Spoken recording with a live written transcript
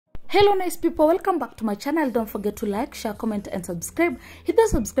Hello nice people, welcome back to my channel. Don't forget to like, share, comment and subscribe. Hit the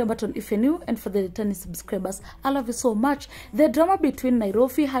subscribe button if you're new, and for the returning subscribers, I love you so much. The drama between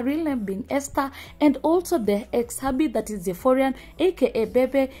Nairofey, her real name being Esther, and also the ex-hubby that is Yeforian aka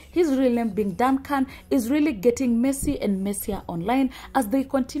Bebe, his real name being Duncan, is really getting messy and messier online as they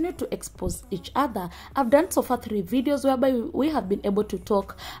continue to expose each other. I've done so far 3 videos whereby we have been able to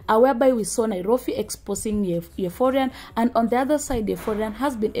talk whereby we saw Nairofey exposing Yeforian, and on the other side Yeforian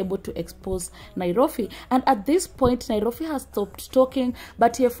has been able to expose Nairofey. And at this point Nairofey has stopped talking,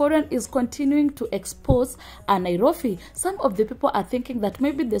 but Yeforian is continuing to expose Nairofey. Some of the people are thinking that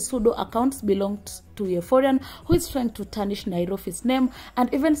maybe the pseudo accounts belong to Yeforian, who is trying to tarnish Nairofey's name,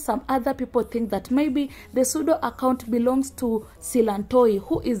 and even some other people think that maybe the pseudo account belongs to Silantoi,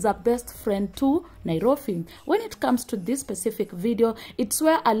 who is a best friend to Nairofey. When it comes to this specific video, it's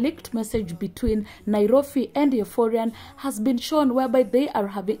where a leaked message between Nairofey and Yeforian has been shown, whereby they are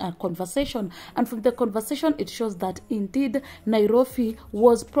having a conversation, and from the conversation it shows that indeed Nairofey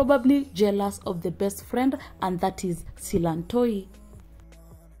was probably jealous of the best friend, and that is Silantoi.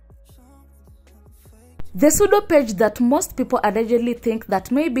 The pseudo page that most people allegedly think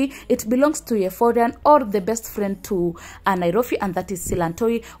that maybe it belongs to Yeforian or the best friend to Nairofey, and that is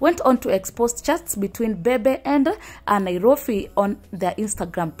Silantoi, went on to expose chats between Bebe and Nairofey on their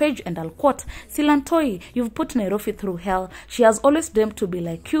Instagram page, and I'll quote, "Silantoi, you've put Nairofey through hell. She has always dreamed to be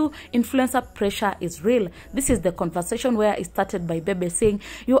like you. Influencer pressure is real." This is the conversation where it started by Bebe saying,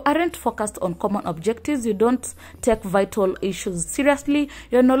 "You aren't focused on common objectives. You don't take vital issues seriously.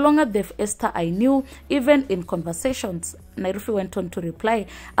 You're no longer the Esther I knew." Even in conversations, Nairofey went on to reply,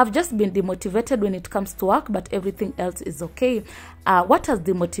 "I've just been demotivated when it comes to work, but everything else is okay. What has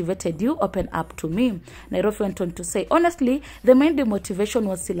demotivated you? Open up to me." Nairofey went on to say, "Honestly, the main demotivation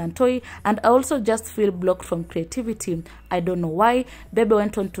was Silantoi, and I also just feel blocked from creativity. I don't know why." Bebe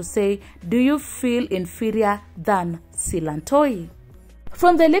went on to say, "Do you feel inferior than Silantoi?"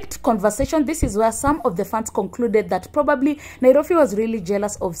 From the leaked conversation, this is where some of the fans concluded that probably Nairofey was really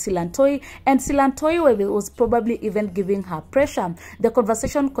jealous of Silantoi, and Silantoi was probably even giving her pressure. The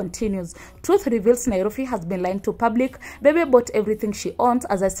conversation continues. "Truth reveals Nairofey has been lying to public. Bebe bought everything she owns.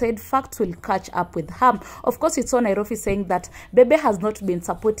 As I said, facts will catch up with her." Of course, it's on Nairofey saying that Bebe has not been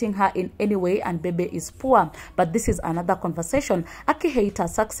supporting her in any way and Bebe is poor. But this is another conversation. "Aki hater,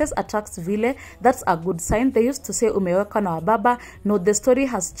 success attracts vile. That's a good sign. They used to say umeweka na wababa. No, the story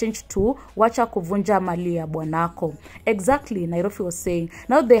has changed to wacha kuvunja mali ya bwanako." Exactly, Nairofey was saying.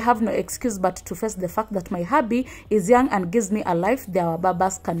 "Now they have no excuse but to face the fact that my hubby is young and gives me a life their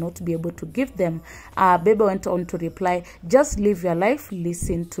babas cannot be able to give them." Bebe went on to reply, "Just live your life,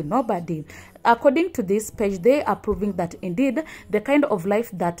 listen to nobody." According to this page, they are proving that indeed the kind of life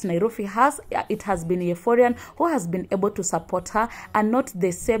that Nairofey has, it has been Yeforian who has been able to support her, and not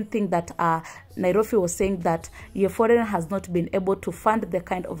the same thing that Nairofey was saying that Yeforian has not been able to fund the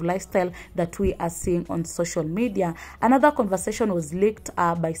kind of lifestyle that we are seeing on social media. Another conversation was leaked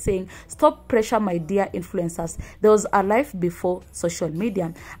by saying, "Stop pressure, my dear influencers. There was a life before social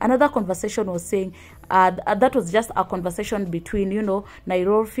media." Another conversation was saying, that was just a conversation between,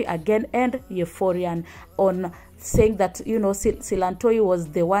 Nairofey again and Yeforian, on saying that, Silantoi was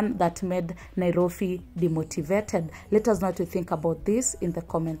the one that made Nairofey demotivated. Let us know what you think about this in the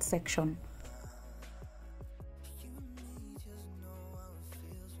comment section.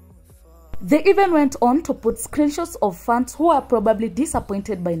 They even went on to put screenshots of fans who are probably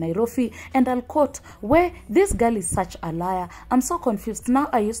disappointed by Nairofey, and I'll quote, "Where this girl is such a liar. I'm so confused now.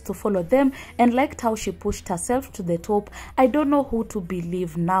 I used to follow them and liked how she pushed herself to the top. I don't know who to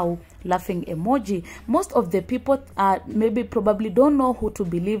believe now." Laughing emoji. Most of the people probably don't know who to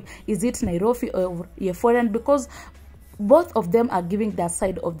believe. Is it Nairofey or Yeforian? Because both of them are giving their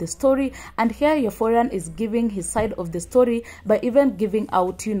side of the story, and here Yeforian is giving his side of the story by even giving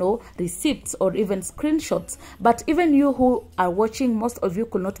out, receipts or even screenshots. But even you who are watching, most of you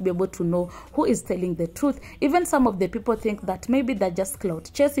could not be able to know who is telling the truth. Even some of the people think that maybe they're just clout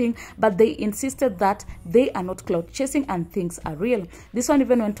chasing, but they insisted that they are not clout chasing and things are real. This one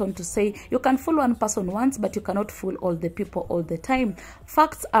even went on to say, "You can fool one person once, but you cannot fool all the people all the time.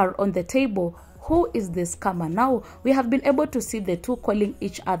 Facts are on the table. Who is the scammer now?" We have been able to see the two calling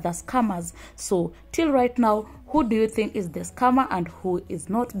each other scammers. So till right now, who do you think is the scammer and who is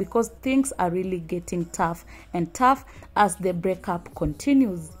not? Because things are really getting tough and tough as the breakup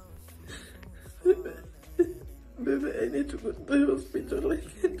continues. Baby, I need to go to the hospital. I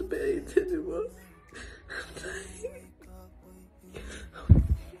can't bear it anymore. I'm dying.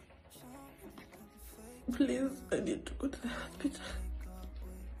 Please, I need to go to the hospital.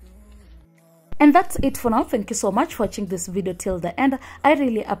 And that's it for now. Thank you so much for watching this video till the end. I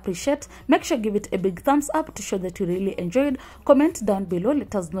really appreciate. Make sure give it a big thumbs up to show that you really enjoyed. Comment down below,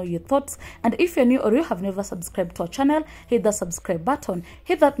 let us know your thoughts. And if you're new or you have never subscribed to our channel, hit the subscribe button,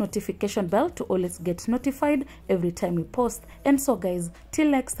 hit that notification bell to always get notified every time we post. And so guys, till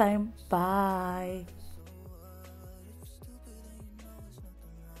next time, bye.